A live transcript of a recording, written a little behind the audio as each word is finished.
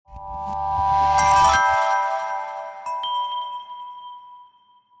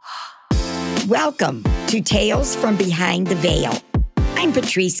Welcome to Tales from Behind the Veil. I'm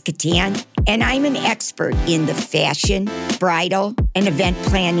Patrice Catan, and I'm an expert in the fashion, bridal, and event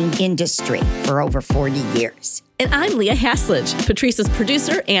planning industry for over 40 years. And I'm Leah Haslage, Patrice's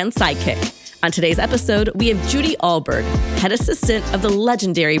producer and sidekick. On today's episode, we have Judie Ulberg, head assistant of the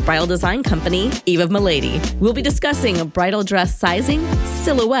legendary bridal design company, Eve of Milady. We'll be discussing bridal dress sizing,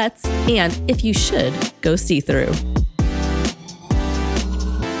 silhouettes, and if you should go see-through.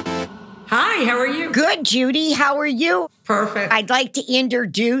 Hi, how are you? Good, Judie. How are you? Perfect. I'd like to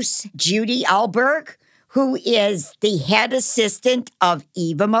introduce Judie Ulberg, who is the head assistant of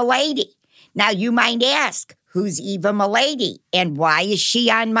Eve of Milady. Now, you might ask, who's Eve of Milady and why is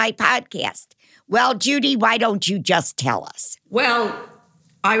she on my podcast? Well, Judie, why don't you just tell us? Well,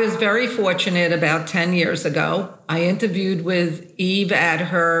 I was very fortunate about 10 years ago. I interviewed with Eve at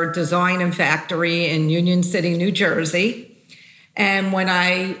her design and factory in Union City, New Jersey. And when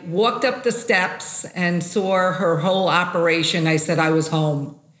I walked up the steps and saw her whole operation, I said I was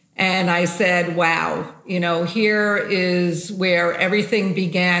home. And I said, wow, here is where everything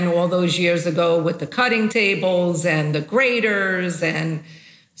began all those years ago with the cutting tables and the graders and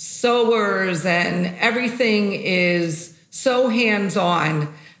sewers, and everything is so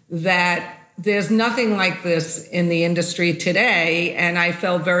hands-on that there's nothing like this in the industry today. And I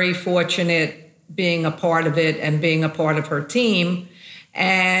felt very fortunate being a part of it and being a part of her team.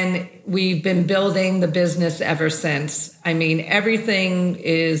 And we've been building the business ever since. I mean, everything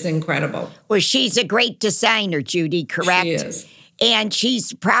is incredible. Well, she's a great designer, Judie, correct? She is. And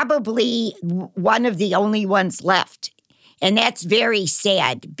she's probably one of the only ones left. And that's very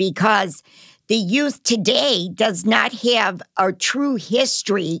sad because the youth today does not have a true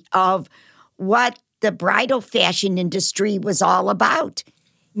history of what the bridal fashion industry was all about.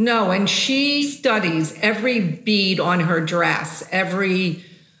 No, and she studies every bead on her dress, everything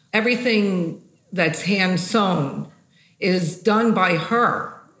that's hand sewn is done by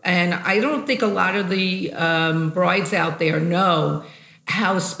her. And I don't think a lot of the brides out there know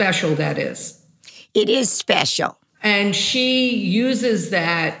how special that is. It is special. And she uses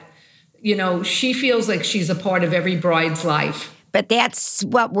that, she feels like she's a part of every bride's life. But that's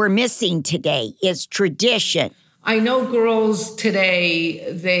what we're missing today is tradition. I know girls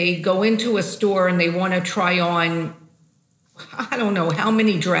today, they go into a store and they want to try on, I don't know how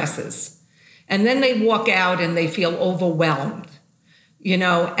many dresses. And then they walk out and they feel overwhelmed,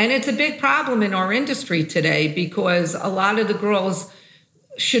 And it's a big problem in our industry today because a lot of the girls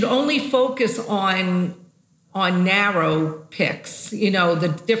should only focus on narrow picks,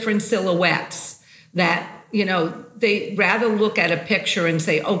 the different silhouettes that, they rather look at a picture and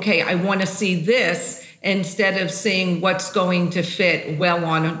say, okay, I want to see this, instead of seeing what's going to fit well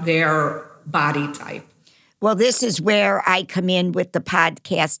on their body type. Well, this is where I come in with the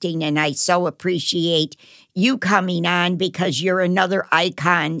podcasting, and I so appreciate you coming on because you're another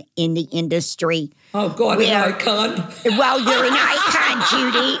icon in the industry. Oh, God, an icon? Well, you're an icon,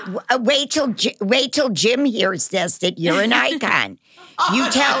 Judy. Wait till Jim hears this, that you're an icon. You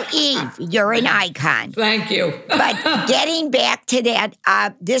tell Eve you're an icon. Thank you. But getting back to that,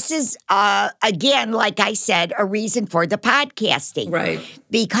 this is, again, like I said, a reason for the podcasting. Right.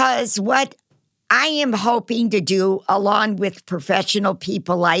 Because what I am hoping to do, along with professional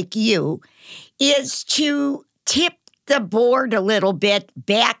people like you, is to tip the board a little bit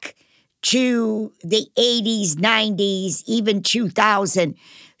back to the 80s, 90s, even 2000,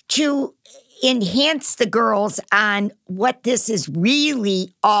 to enhance the girls on what this is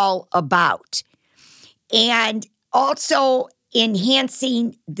really all about. And also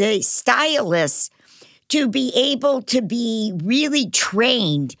enhancing the stylists to be able to be really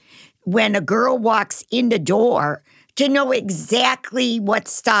trained when a girl walks in the door to know exactly what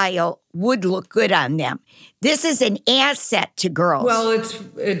style would look good on them. This is an asset to girls. Well,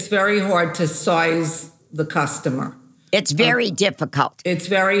 it's very hard to size the customer. It's very difficult. It's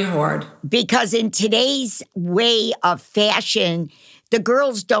very hard. Because in today's way of fashion, the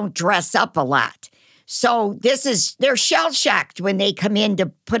girls don't dress up a lot. So they're shell-shocked when they come in to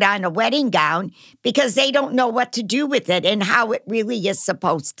put on a wedding gown because they don't know what to do with it and how it really is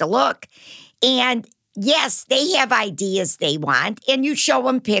supposed to look. And yes, they have ideas they want, and you show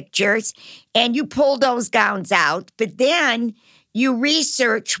them pictures, and you pull those gowns out, but then you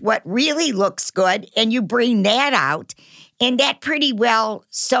research what really looks good, and you bring that out, and that pretty well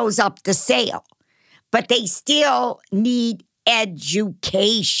sews up the sale. But they still need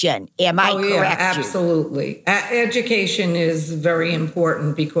education. Am I correct? Yeah, absolutely. Education is very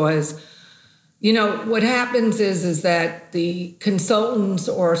important because, what happens is that the consultants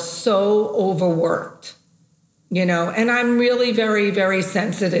are so overworked, and I'm really very, very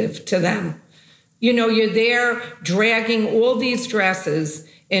sensitive to them You're there dragging all these dresses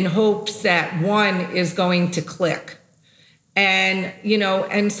in hopes that one is going to click. And,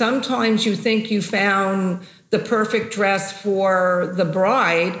 and sometimes you think you found the perfect dress for the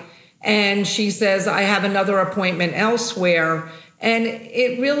bride, and she says, I have another appointment elsewhere. And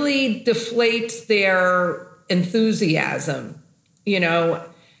it really deflates their enthusiasm,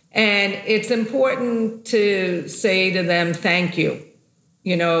 and it's important to say to them, thank you,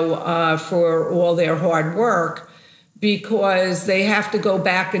 for all their hard work, because they have to go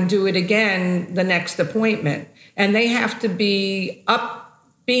back and do it again the next appointment. And they have to be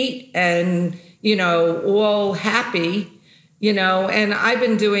upbeat and, all happy, and I've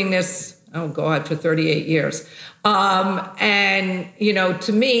been doing this, for 38 years. And,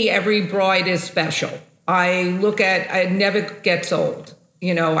 to me, every bride is special. It never gets old.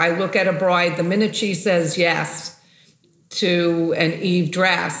 I look at a bride, the minute she says yes to an Eve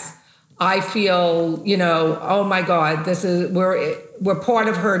dress, I feel, oh my God, we're part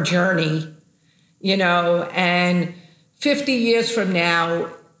of her journey, and 50 years from now,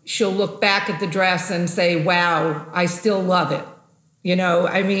 she'll look back at the dress and say, wow, I still love it.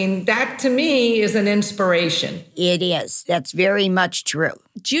 That to me is an inspiration. It is. That's very much true.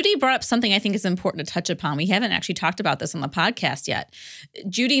 Judie brought up something I think is important to touch upon. We haven't actually talked about this on the podcast yet.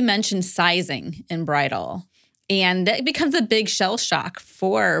 Judie mentioned sizing in bridal. And that becomes a big shell shock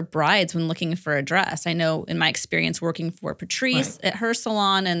for brides when looking for a dress. I know in my experience working for Patrice at her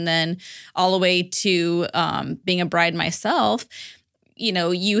salon, and then all the way to being a bride myself,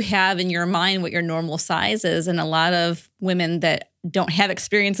 you have in your mind what your normal size is. And a lot of women that don't have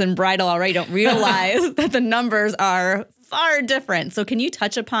experience in bridal already don't realize that the numbers are far different. So can you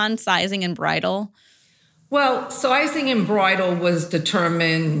touch upon sizing in bridal? Well, sizing in bridal was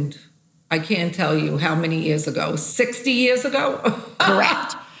determined, I can't tell you how many years ago, 60 years ago?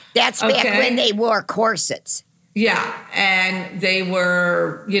 Correct. That's back when they wore corsets. Yeah, and they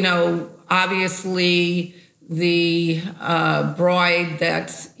were, obviously the bride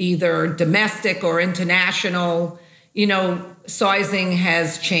that's either domestic or international, sizing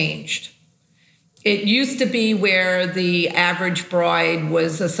has changed. It used to be where the average bride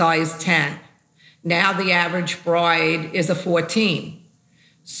was a size 10. Now the average bride is a 14.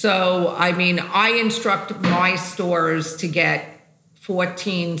 So, I instruct my stores to get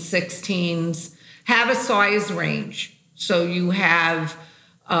 14, 16s, have a size range. So you have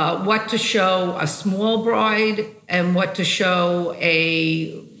what to show a small bride and what to show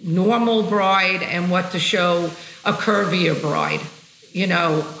a normal bride and what to show a curvier bride,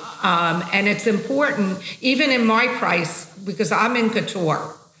 and it's important, even in my price, because I'm in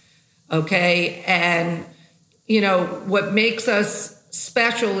couture, okay? And, what makes us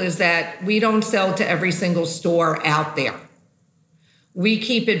special is that we don't sell to every single store out there. We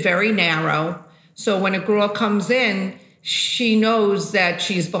keep it very narrow. So when a girl comes in, she knows that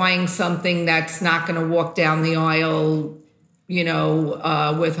she's buying something that's not going to walk down the aisle,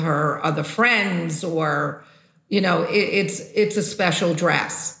 with her other friends, or, it's a special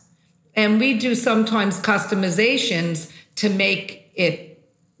dress. And we do sometimes customizations to make it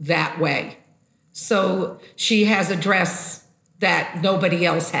that way. So she has a dress that nobody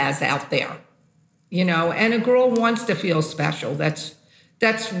else has out there, and a girl wants to feel special. That's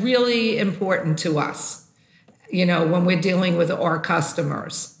really important to us, when we're dealing with our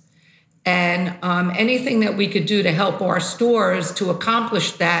customers. And anything that we could do to help our stores to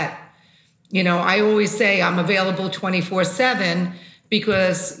accomplish that, I always say I'm available 24/7,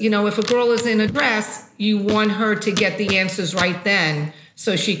 because, if a girl is in a dress, you want her to get the answers right then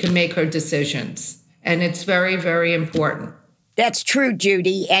so she can make her decisions. And it's very, very important. That's true,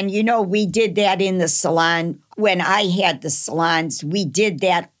 Judie. And, we did that in the salon. When I had the salons, we did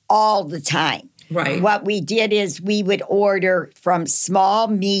that all the time. Right. What we did is we would order from small,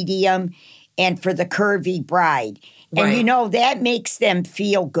 medium, and for the curvy bride. Right. And, that makes them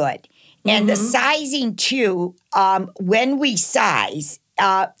feel good. And the sizing, too, when we size,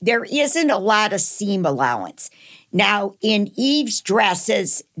 there isn't a lot of seam allowance. Now, in Eve's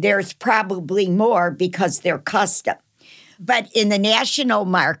dresses, there's probably more because they're custom. But in the national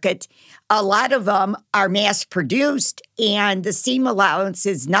market, a lot of them are mass-produced, and the seam allowance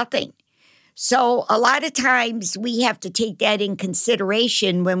is nothing. So a lot of times we have to take that in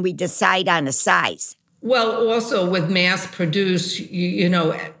consideration when we decide on a size. Well, also with mass-produced,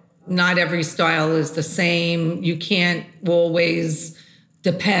 not every style is the same. You can't always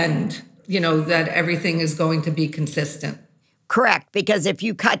depend, that everything is going to be consistent. Correct, because if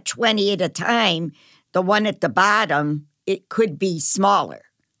you cut 20 at a time, the one at the bottom, it could be smaller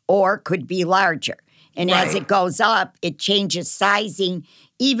or could be larger. And as it goes up, it changes sizing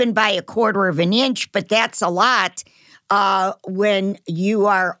even by 1/4 of an inch, but that's a lot when you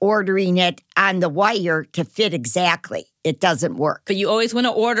are ordering it on the wire to fit exactly. It doesn't work. But you always want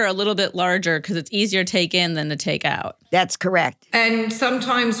to order a little bit larger because it's easier to take in than to take out. That's correct. And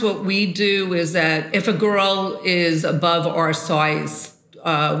sometimes what we do is that if a girl is above our size,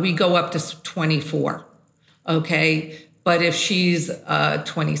 we go up to 24, okay? But if she's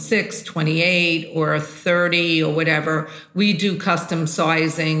 26, 28, or 30 or whatever, we do custom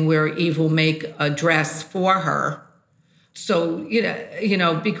sizing where Eve will make a dress for her. So, you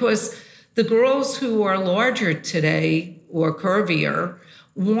know, because the girls who are larger today or curvier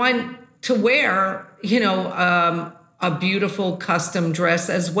want to wear, a beautiful custom dress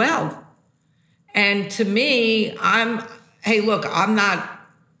as well. And to me, I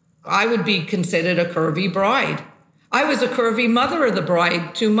would be considered a curvy bride. I was a curvy mother of the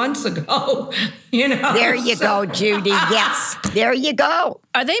bride 2 months ago, There you go, Judie. Yes, there you go.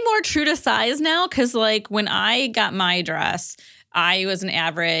 Are they more true to size now? Because when I got my dress, I was an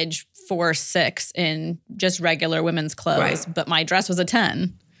average 4'6" in just regular women's clothes, but my dress was a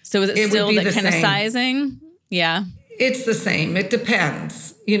 10. So is it still the kind of sizing? Yeah. It's the same. It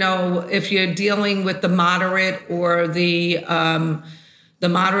depends. If you're dealing with the moderate or the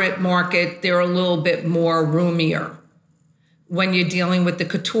moderate market, they're a little bit more roomier. When you're dealing with the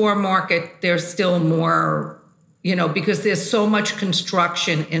couture market, they're still more, because there's so much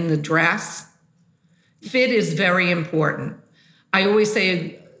construction in the dress. Fit is very important. I always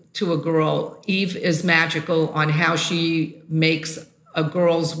say to a girl, Eve is magical on how she makes a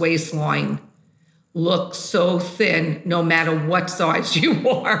girl's waistline look so thin no matter what size you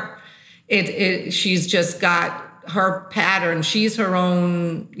are. She's just got her pattern. She's her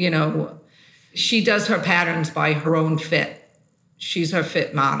own, she does her patterns by her own fit. She's her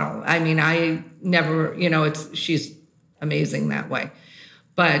fit model. I mean, I never, she's amazing that way.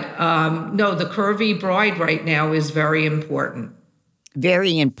 But no, the curvy bride right now is very important.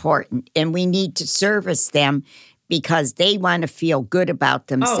 Very important. And we need to service them because they want to feel good about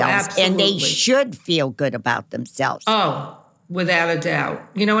themselves. Oh, absolutely. And they should feel good about themselves. Oh, without a doubt.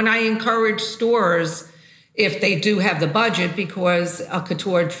 And I encourage stores, if they do have the budget, because a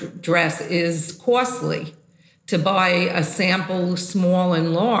couture dress is costly, to buy a sample small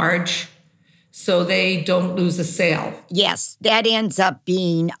and large so they don't lose a sale. Yes, that ends up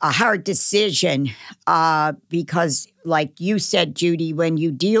being a hard decision because, like you said, Judie, when you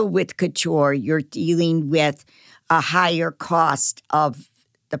deal with couture, you're dealing with a higher cost of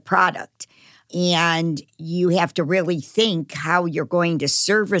the product. And you have to really think how you're going to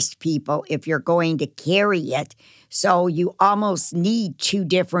service people if you're going to carry it. So you almost need 2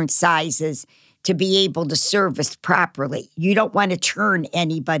 different sizes to be able to service properly. You don't want to turn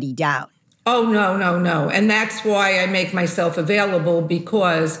anybody down. Oh, no. And that's why I make myself available,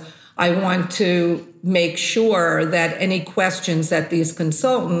 because I want to make sure that any questions that these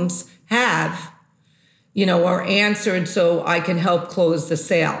consultants have, are answered so I can help close the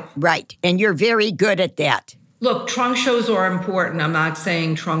sale. Right. And you're very good at that. Look, trunk shows are important. I'm not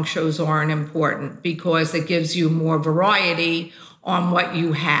saying trunk shows aren't important, because it gives you more variety on what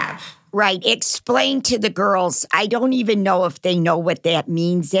you have. Right. Explain to the girls. I don't even know if they know what that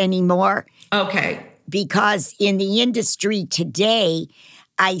means anymore. Okay. Because in the industry today,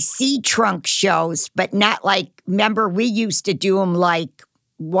 I see trunk shows, but not remember, we used to do them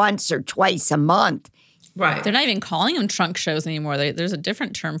once or twice a month. Right. They're not even calling them trunk shows anymore. There's a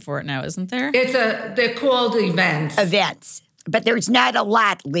different term for it now, isn't there? They're called events. Events. But there's not a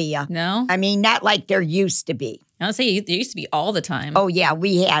lot, Leah. No? I mean, not like there used to be. I'll say there used to be all the time. Oh, yeah,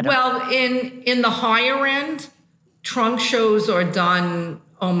 we had them. Well, in the higher end, trunk shows are done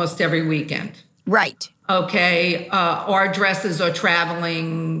almost every weekend. Right. Okay. Our dresses are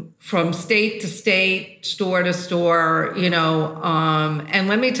traveling from state to state, store to store, and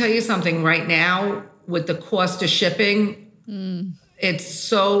let me tell you something right now, with the cost of shipping, it's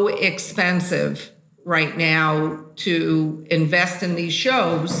so expensive right now to invest in these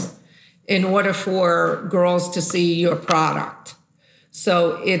shows in order for girls to see your product.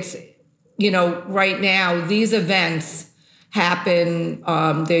 So it's, right now, these events happen,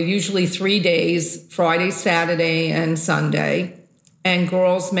 they're usually 3 days, Friday, Saturday, and Sunday. And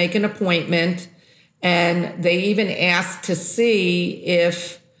girls make an appointment, and they even ask to see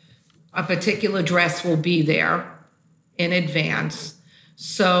if a particular dress will be there in advance.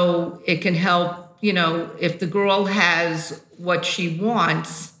 So it can help, if the girl has what she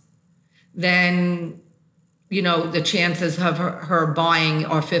wants, then, the chances of her buying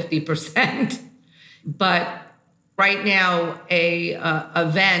are 50%. But Right now, a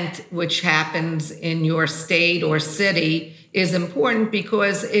event which happens in your state or city is important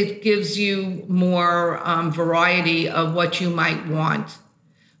because it gives you more variety of what you might want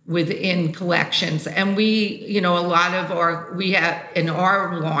within collections. And we have in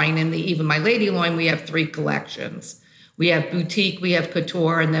our line, in the Eve of Milady line, we have 3 collections. We have boutique, we have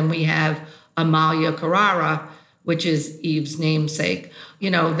couture, and then we have Amalia Carrara, which is Eve's namesake.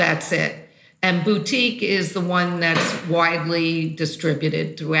 That's it. And boutique is the one that's widely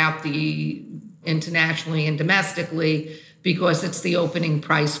distributed throughout the internationally and domestically because it's the opening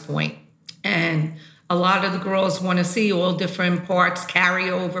price point. And a lot of the girls want to see all different parts,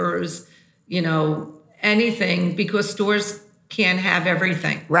 carryovers, anything, because stores can't have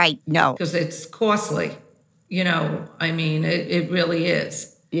everything. Right, no. Because it's costly. It really is.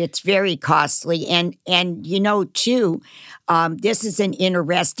 It's very costly. And too, this is an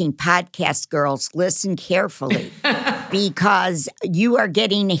interesting podcast, girls. Listen carefully because you are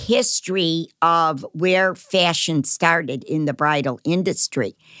getting a history of where fashion started in the bridal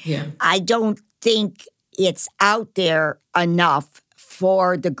industry. Yeah. I don't think it's out there enough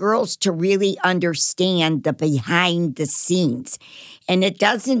for the girls to really understand the behind the scenes. And it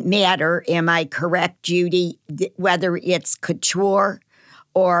doesn't matter, am I correct, Judie, whether it's couture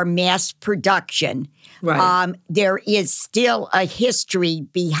or mass production, right. There is still a history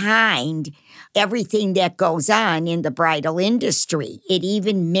behind everything that goes on in the bridal industry. It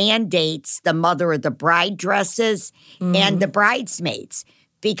even mandates the mother of the bride dresses and the bridesmaids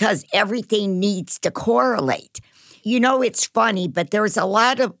because everything needs to correlate. It's funny, but there's a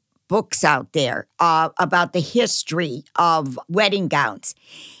lot of books out there about the history of wedding gowns.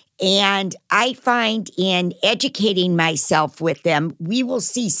 And I find in educating myself with them, we will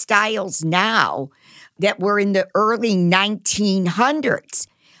see styles now that were in the early 1900s.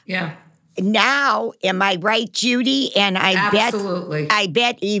 Yeah. Now, am I right, Judie? And Absolutely. I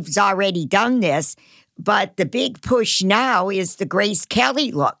bet Eve's already done this, but the big push now is the Grace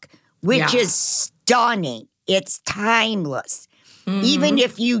Kelly look, which is stunning. It's timeless. Mm-hmm. Even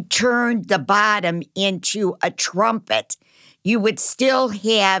if you turned the bottom into a trumpet, you would still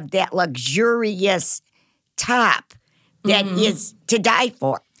have that luxurious top that is to die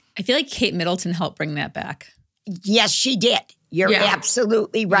for. I feel like Kate Middleton helped bring that back. Yes, she did. You're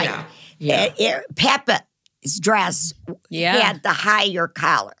absolutely right. Yeah. Peppa's dress had the higher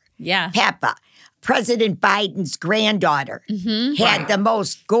collar. Yeah. Peppa, President Biden's granddaughter, had the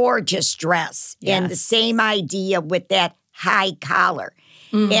most gorgeous dress. Yes. And the same idea with that high collar.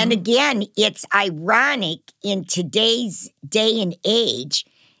 And again, it's ironic in today's day and age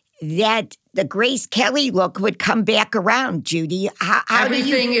that the Grace Kelly look would come back around, Judie.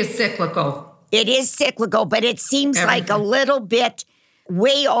 Everything is cyclical. It is cyclical, but it seems like a little bit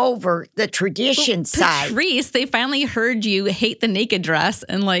way over the tradition side. Patrice, they finally heard you hate the naked dress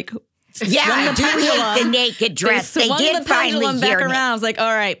and yeah, I do hate the naked dress. They did finally back hear around. me. I was like,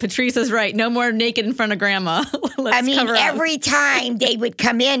 all right, Patrice is right. No more naked in front of grandma. Every time they would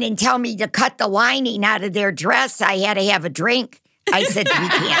come in and tell me to cut the lining out of their dress, I had to have a drink. I said, we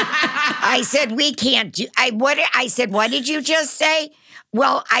can't. I said, we can't do. I said, what did you just say?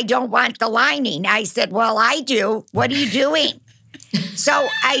 Well, I don't want the lining. I said, well, I do. What are you doing? So,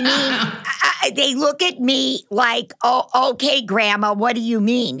 they look at me like, oh, okay, Grandma, what do you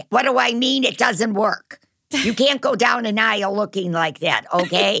mean? What do I mean? It doesn't work. You can't go down an aisle looking like that,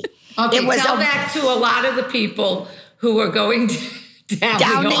 okay? Okay, tell that to a lot of the people who are going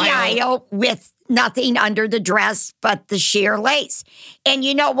down the aisle with nothing under the dress but the sheer lace. And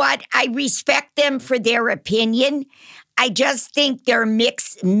you know what? I respect them for their opinion. I just think they're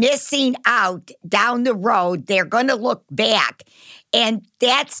missing out down the road. They're going to look back, and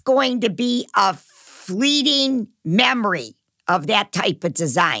that's going to be a fleeting memory of that type of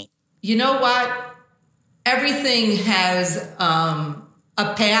design. You know what? Everything has a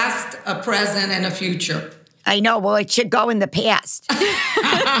past, a present, and a future. I know. Well, it should go in the past.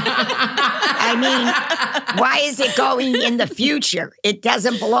 Why is it going in the future? It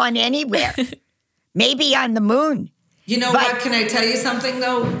doesn't belong anywhere. Maybe on the moon. You know what? Can I tell you something,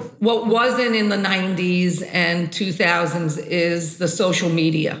 though? What wasn't in the 90s and 2000s is the social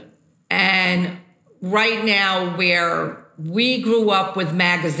media. And right now, where we grew up with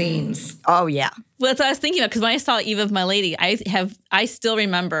magazines. Oh, yeah. Well, that's what I was thinking about, because when I saw Eve of Milady, I still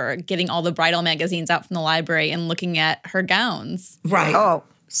remember getting all the bridal magazines out from the library and looking at her gowns. Right. Oh,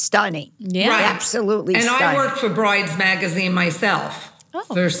 stunning. Yeah. Right. Absolutely and stunning. I worked for Brides Magazine myself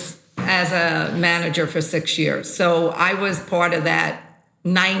as a manager for 6 years. So I was part of that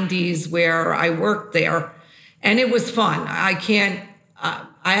 90s where I worked there. And it was fun.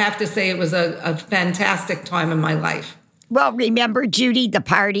 I have to say it was a fantastic time in my life. Well, remember, Judie, the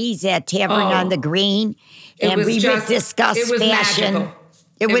parties at Tavern on the Green? And we would discuss fashion. Magical.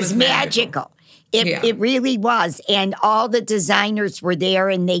 It was magical. It really was. And all the designers were there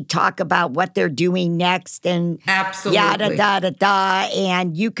and they talk about what they're doing next and absolutely yada, da, da, da.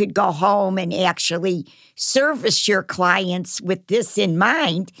 And you could go home and actually service your clients with this in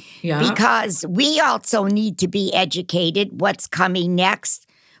mind because we also need to be educated what's coming next.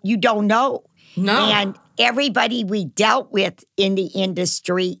 You don't know. No. And everybody we dealt with in the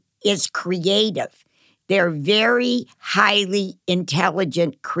industry is creative. They're very highly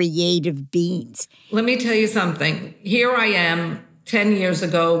intelligent, creative beings. Let me tell you something. Here I am 10 years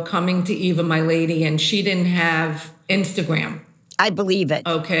ago coming to Eva, my lady, and she didn't have Instagram. I believe it.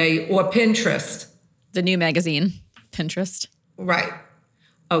 Okay. Or Pinterest. The new magazine, Pinterest. Right.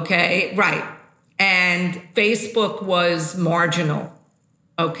 Okay. Right. And Facebook was marginal.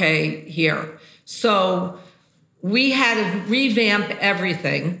 Okay. Here. So we had to revamp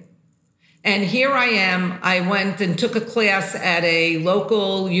everything. And here I am. I went and took a class at a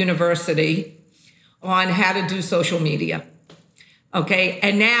local university on how to do social media. Okay.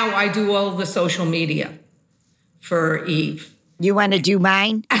 And now I do all the social media for Eve. You want to do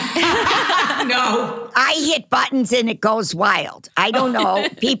mine? No. I hit buttons and it goes wild. I don't know.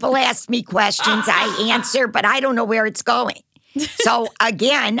 People ask me questions. I answer, but I don't know where it's going. So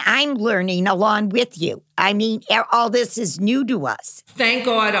again, I'm learning along with you. I mean, all this is new to us. Thank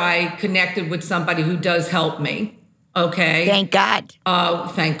God I connected with somebody who does help me. Okay. Thank God. Oh,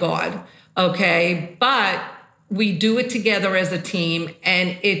 thank God. Okay. But we do it together as a team,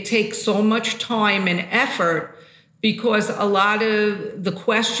 and it takes so much time and effort because a lot of the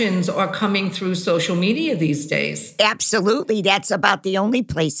questions are coming through social media these days. Absolutely. That's about the only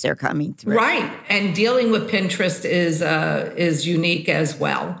place they're coming through. Right. And dealing with Pinterest is unique as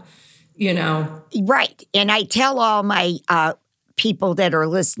well, you know. Right. And I tell all my people that are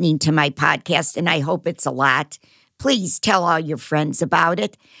listening to my podcast, and I hope it's a lot, please tell all your friends about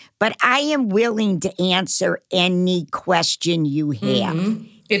it. But I am willing to answer any question you have. Mm-hmm.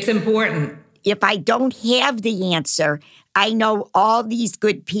 It's important. If I don't have the answer, I know all these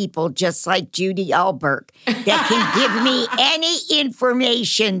good people, just like Judie Ulberg, that can give me any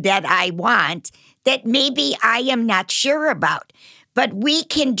information that I want that maybe I am not sure about. But we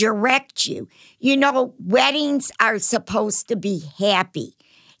can direct you. You know, weddings are supposed to be happy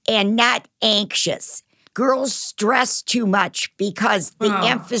and not anxious. Girls stress too much because the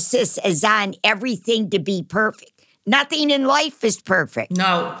emphasis is on everything to be perfect. Nothing in life is perfect.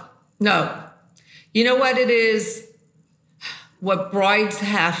 No. You know what it is? What brides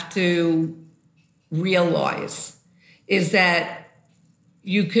have to realize is that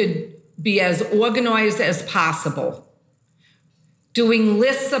you could be as organized as possible, doing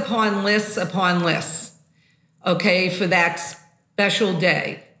lists upon lists upon lists, okay, for that special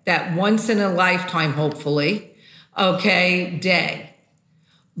day, that once in a lifetime, hopefully, okay, day.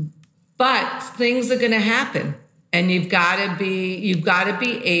 But things are going to happen. And you've got to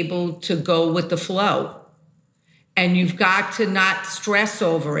be able to go with the flow. And you've got to not stress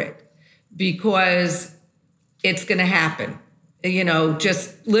over it because it's going to happen. You know,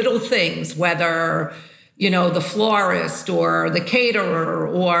 just little things, whether, you know, the florist or the caterer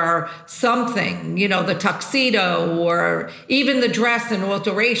or something, you know, the tuxedo or even the dress and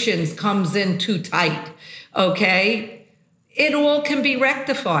alterations comes in too tight. Okay. It all can be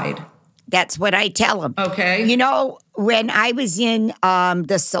rectified. That's what I tell them. Okay. You know, when I was in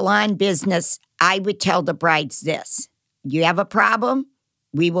the salon business, I would tell the brides this. You have a problem?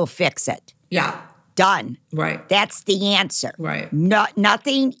 We will fix it. Yeah. Done. Right. That's the answer. Right.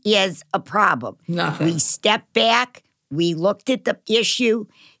 Nothing is a problem. Nothing. We stepped back. We looked at the issue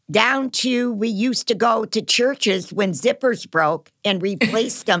down to we used to go to churches when zippers broke and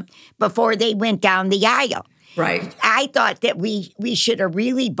replaced them before they went down the aisle. Right. I thought that we should have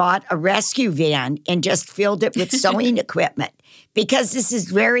really bought a rescue van and just filled it with sewing equipment because this is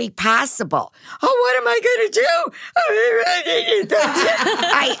very possible. Oh, what am I going to do?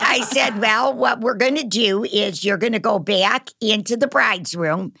 I said, well, what we're going to do is you're going to go back into the bride's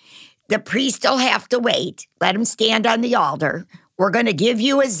room. The priest will have to wait. Let him stand on the altar. We're going to give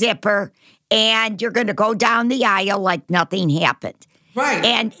you a zipper, and you're going to go down the aisle like nothing happened. Right.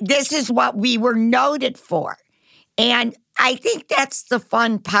 And this is what we were noted for. And I think that's the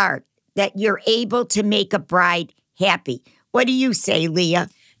fun part, that you're able to make a bride happy. What do you say, Leah?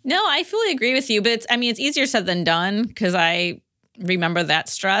 No, I fully agree with you, but it's easier said than done because I remember that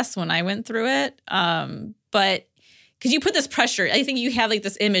stress when I went through it. But because you put this pressure. I think you have like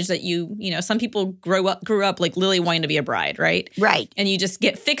this image that some people grew up like Lily wanting to be a bride, right? Right. And you just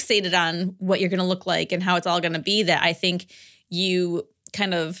get fixated on what you're going to look like and how it's all going to be, that I think you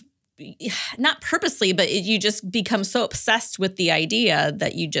kind of, not purposely, but you just become so obsessed with the idea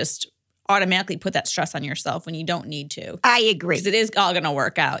that you just automatically put that stress on yourself when you don't need to. I agree. Because it is all going to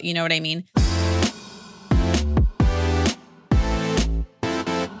work out. You know what I mean?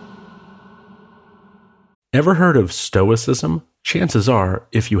 Ever heard of Stoicism? Chances are,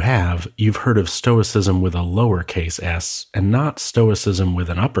 if you have, you've heard of Stoicism with a lowercase s and not Stoicism with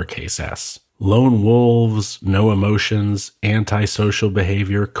an uppercase S. Lone wolves, no emotions, antisocial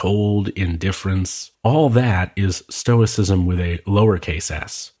behavior, cold indifference. All that is Stoicism with a lowercase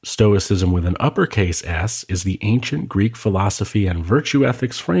s. Stoicism with an uppercase S is the ancient Greek philosophy and virtue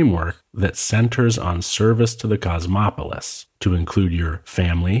ethics framework that centers on service to the cosmopolis, to include your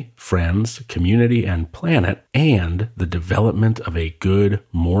family, friends, community, and planet, and the development of a good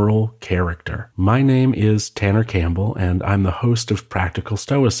moral character. My name is Tanner Campbell, and I'm the host of Practical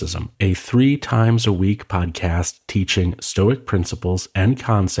Stoicism, a 3 times a week podcast teaching Stoic principles and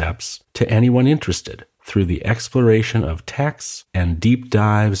concepts to anyone interested through the exploration of texts and deep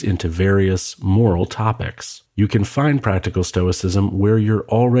dives into various moral topics. You can find Practical Stoicism where you're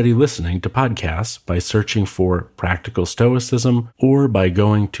already listening to podcasts by searching for Practical Stoicism or by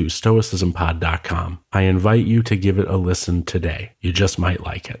going to stoicismpod.com. I invite you to give it a listen today. You just might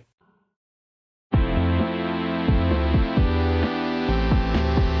like it.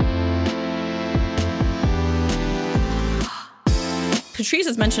 Patrice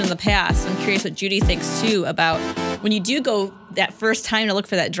has mentioned in the past, I'm curious what Judie thinks too, about when you do go that first time to look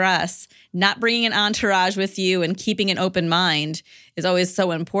for that dress, not bringing an entourage with you and keeping an open mind is always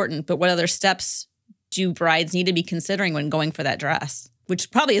so important. But what other steps do brides need to be considering when going for that dress? Which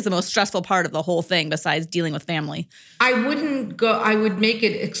probably is the most stressful part of the whole thing besides dealing with family. I would make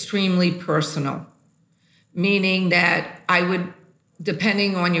it extremely personal, meaning that I would,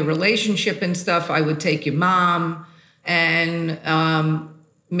 depending on your relationship and stuff, I would take your mom and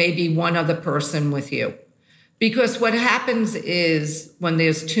maybe one other person with you. Because what happens is when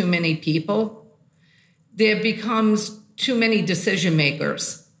there's too many people, there becomes too many decision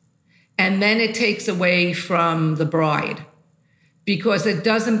makers. And then it takes away from the bride because it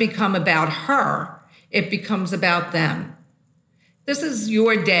doesn't become about her, it becomes about them. This is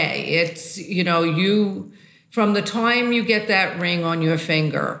your day. It's, you, from the time you get that ring on your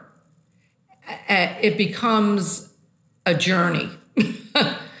finger, it becomes a journey,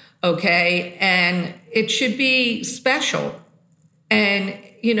 okay? And it should be special. And,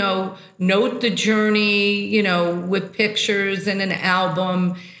 note the journey, with pictures and an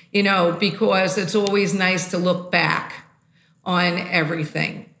album, because it's always nice to look back on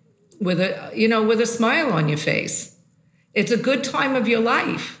everything with a smile on your face. It's a good time of your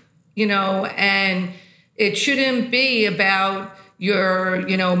life, and it shouldn't be about your,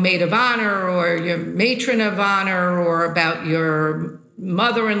 maid of honor or your matron of honor or about your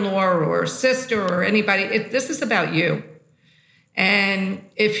mother-in-law or sister or anybody. This is about you. And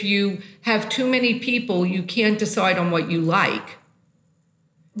if you have too many people, you can't decide on what you like.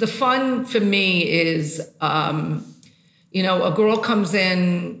 The fun for me is, a girl comes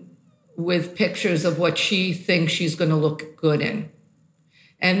in with pictures of what she thinks she's going to look good in.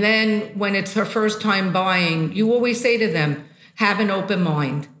 And then when it's her first time buying, you always say to them, have an open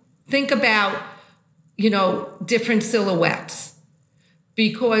mind. Think about, different silhouettes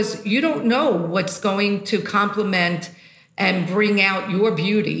because you don't know what's going to complement and bring out your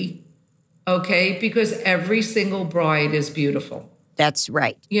beauty, okay? Because every single bride is beautiful. That's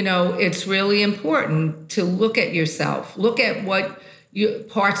right. It's really important to look at yourself. Look at what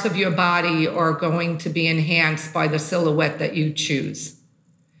parts of your body are going to be enhanced by the silhouette that you choose.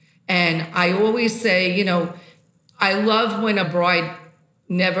 And I always say, I love when a bride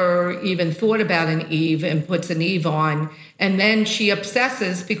never even thought about an Eve and puts an Eve on, and then she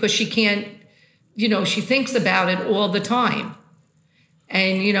obsesses because she can't, she thinks about it all the time.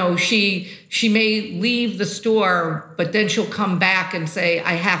 And, she may leave the store, but then she'll come back and say,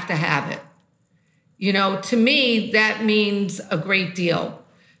 I have to have it. To me, that means a great deal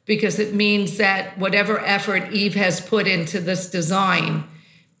because it means that whatever effort Eve has put into this design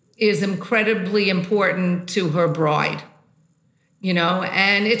is incredibly important to her bride,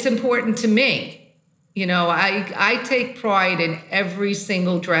 and it's important to me. I take pride in every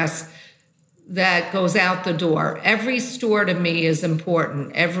single dress that goes out the door. Every store to me is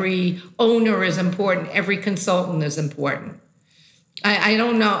important. Every owner is important. Every consultant is important. I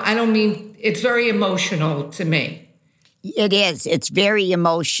don't know. I don't mean, it's very emotional to me. It is. It's very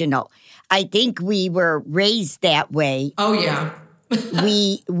emotional. I think we were raised that way. Oh, yeah.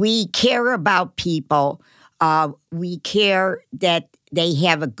 we care about people. We care that they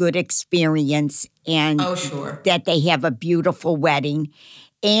have a good experience and sure. that they have a beautiful wedding.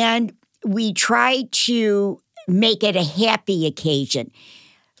 And we try to make it a happy occasion.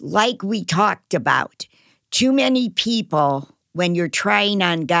 Like we talked about, too many people, when you're trying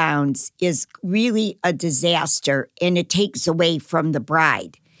on gowns, is really a disaster, and it takes away from the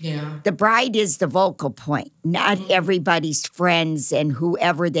bride. Yeah. The bride is the focal point, not everybody's friends and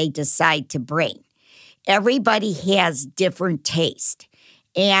whoever they decide to bring. Everybody has different taste.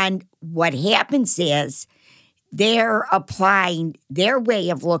 And what happens is they're applying their way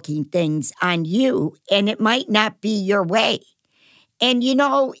of looking things on you, and it might not be your way. And,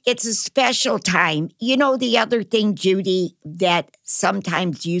 it's a special time. The other thing, Judie, that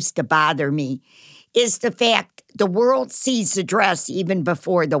sometimes used to bother me is the fact the world sees the dress even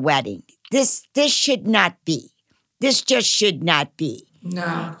before the wedding. This should not be. This just should not be.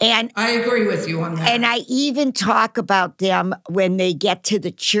 No, and I agree with you on that. And I even talk about them when they get to the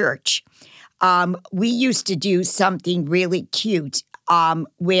church. We used to do something really cute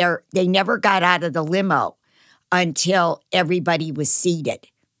where they never got out of the limo until everybody was seated.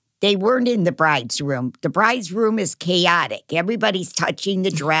 They weren't in the bride's room. The bride's room is chaotic. Everybody's touching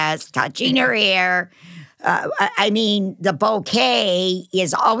the dress, touching her hair. The bouquet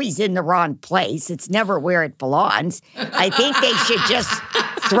is always in the wrong place. It's never where it belongs. I think they should just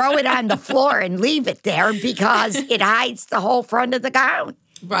throw it on the floor and leave it there because it hides the whole front of the gown.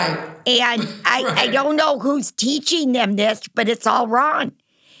 Right. And I don't know who's teaching them this, but it's all wrong.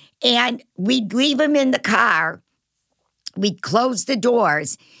 And we'd leave them in the car. We'd close the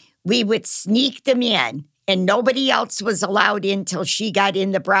doors. We would sneak them in, and nobody else was allowed in till she got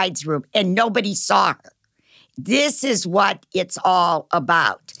in the bride's room, and nobody saw her. This is what it's all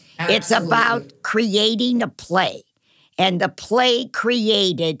about. Absolutely. It's about creating a play. And the play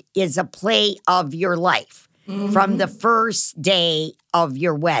created is a play of your life from the first day of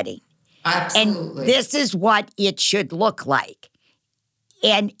your wedding. Absolutely. And this is what it should look like.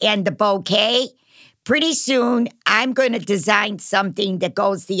 And the bouquet, pretty soon I'm going to design something that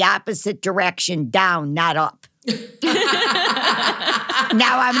goes the opposite direction, down, not up.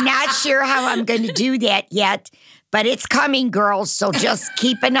 Now, I'm not sure how I'm going to do that yet, but it's coming, girls, so just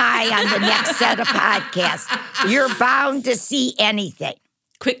keep an eye on the next set of podcasts. You're bound to see anything.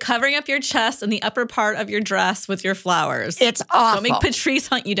 Quit covering up your chest and the upper part of your dress with your flowers. It's awful. Don't make Patrice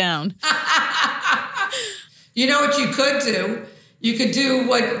hunt you down. You know what you could do? You could do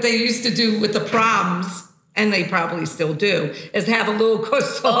what they used to do with the proms, and they probably still do, is have a little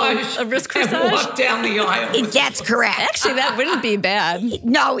corsage, a wrist corsage, and walk down the aisle. That's correct. Actually, that wouldn't be bad.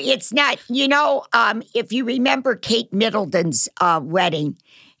 No, it's not. If you remember Kate Middleton's wedding,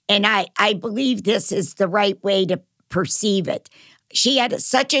 and I believe this is the right way to perceive it. She had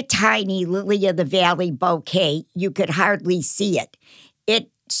such a tiny lily of the valley bouquet, you could hardly see it. It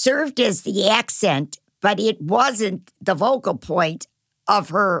served as the accent, but it wasn't the focal point of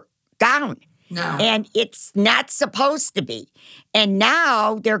her gown. No. And it's not supposed to be. And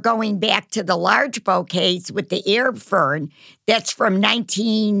now they're going back to the large bouquets with the Arab fern that's from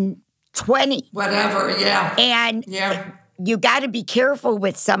 1920. Whatever, yeah. And you got to be careful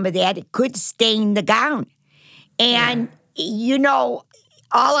with some of that. It could stain the gown. And, all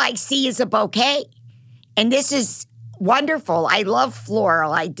I see is a bouquet. And this is wonderful. I love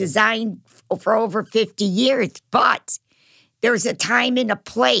floral. I designed for over 50 years, but there's a time and a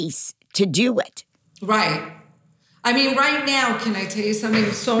place to do it. Right. I mean, right now, can I tell you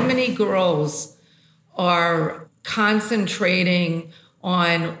something? So many girls are concentrating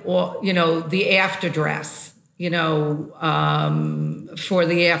on, the after dress, for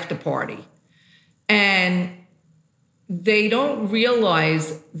the after party. And they don't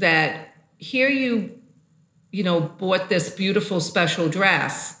realize that here you bought this beautiful special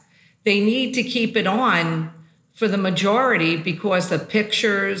dress. They need to keep it on for the majority because of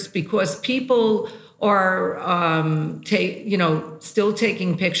pictures, because people are, still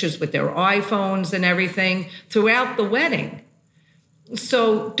taking pictures with their iPhones and everything throughout the wedding.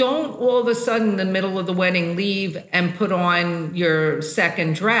 So don't all of a sudden in the middle of the wedding leave and put on your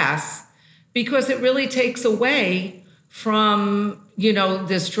second dress, because it really takes away from,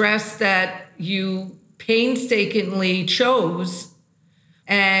 this dress that you painstakingly chose.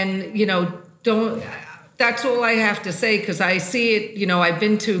 And, don't... That's all I have to say, because I see it, I've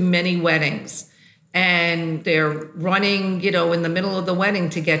been to many weddings, and they're running, in the middle of the wedding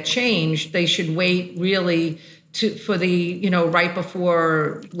to get changed. They should wait really for the, right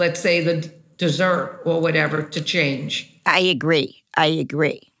before, let's say, the dessert or whatever to change. I agree.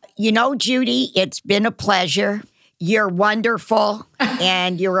 You know, Judie, it's been a pleasure. You're wonderful,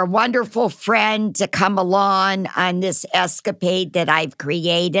 and you're a wonderful friend to come along on this escapade that I've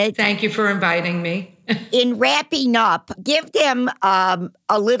created. Thank you for inviting me. In wrapping up, give them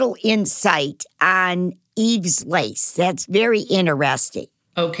a little insight on Eve's lace. That's very interesting.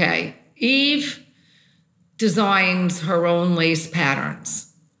 Okay. Eve designs her own lace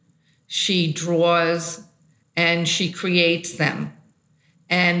patterns. She draws and she creates them,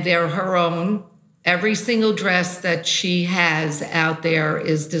 and they're her own. Every single dress that she has out there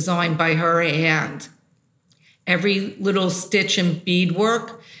is designed by her hand. Every little stitch and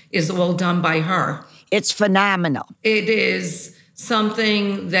beadwork is all done by her. It's phenomenal. It is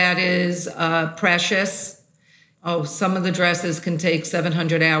something that is precious. Oh, some of the dresses can take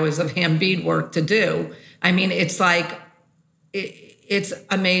 700 hours of hand beadwork to do. I mean, it's like, it's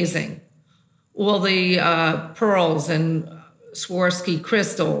amazing. All the pearls and Swarovski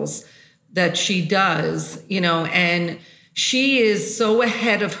crystals that she does, you know, and she is so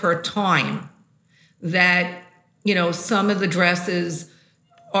ahead of her time that, you know, some of the dresses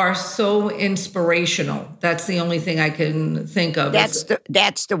are so inspirational. That's the only thing I can think of.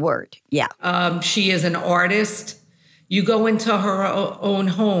 That's the word, yeah. She is an artist. You go into her own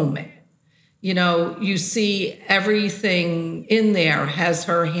home, you know, you see everything in there has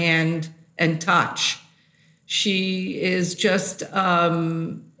her hand and touch. She is just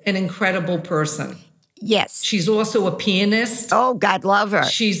an incredible person. Yes. She's also a pianist. Oh, God love her.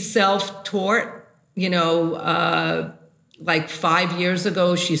 She's self-taught. You know, like 5 years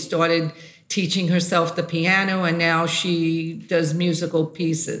ago, she started teaching herself the piano, and now she does musical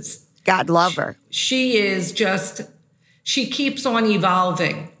pieces. God love her. She is just, she keeps on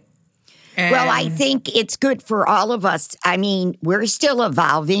evolving. Well, I think it's good for all of us. I mean, we're still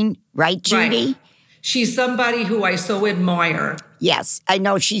evolving, right, Judie? Right. She's somebody who I so admire. Yes, I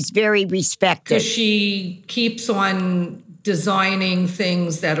know she's very respected. Because she keeps on designing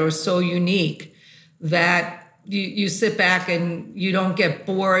things that are so unique that you sit back and you don't get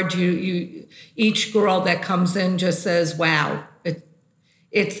bored. You each girl that comes in just says, wow.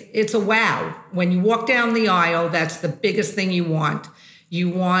 It's a wow. When you walk down the aisle, that's the biggest thing you want. You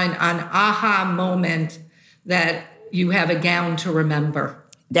want an aha moment that you have a gown to remember.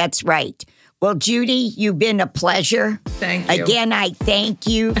 That's right. Well, Judie, you've been a pleasure. Thank you. Again, I thank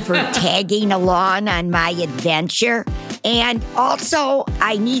you for tagging along on my adventure. And also,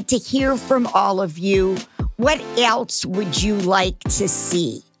 I need to hear from all of you. What else would you like to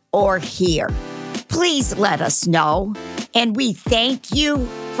see or hear? Please let us know. And we thank you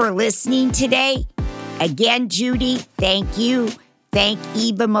for listening today. Again, Judie, thank you. Thank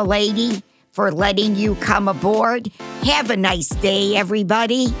Eva Milady for letting you come aboard. Have a nice day,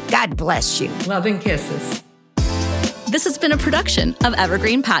 everybody. God bless you. Love and kisses. This has been a production of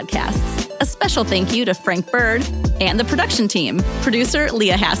Evergreen Podcasts. A special thank you to Frank Bird and the production team, producer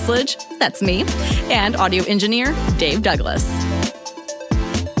Leah Haslage, that's me, and audio engineer Dave Douglas.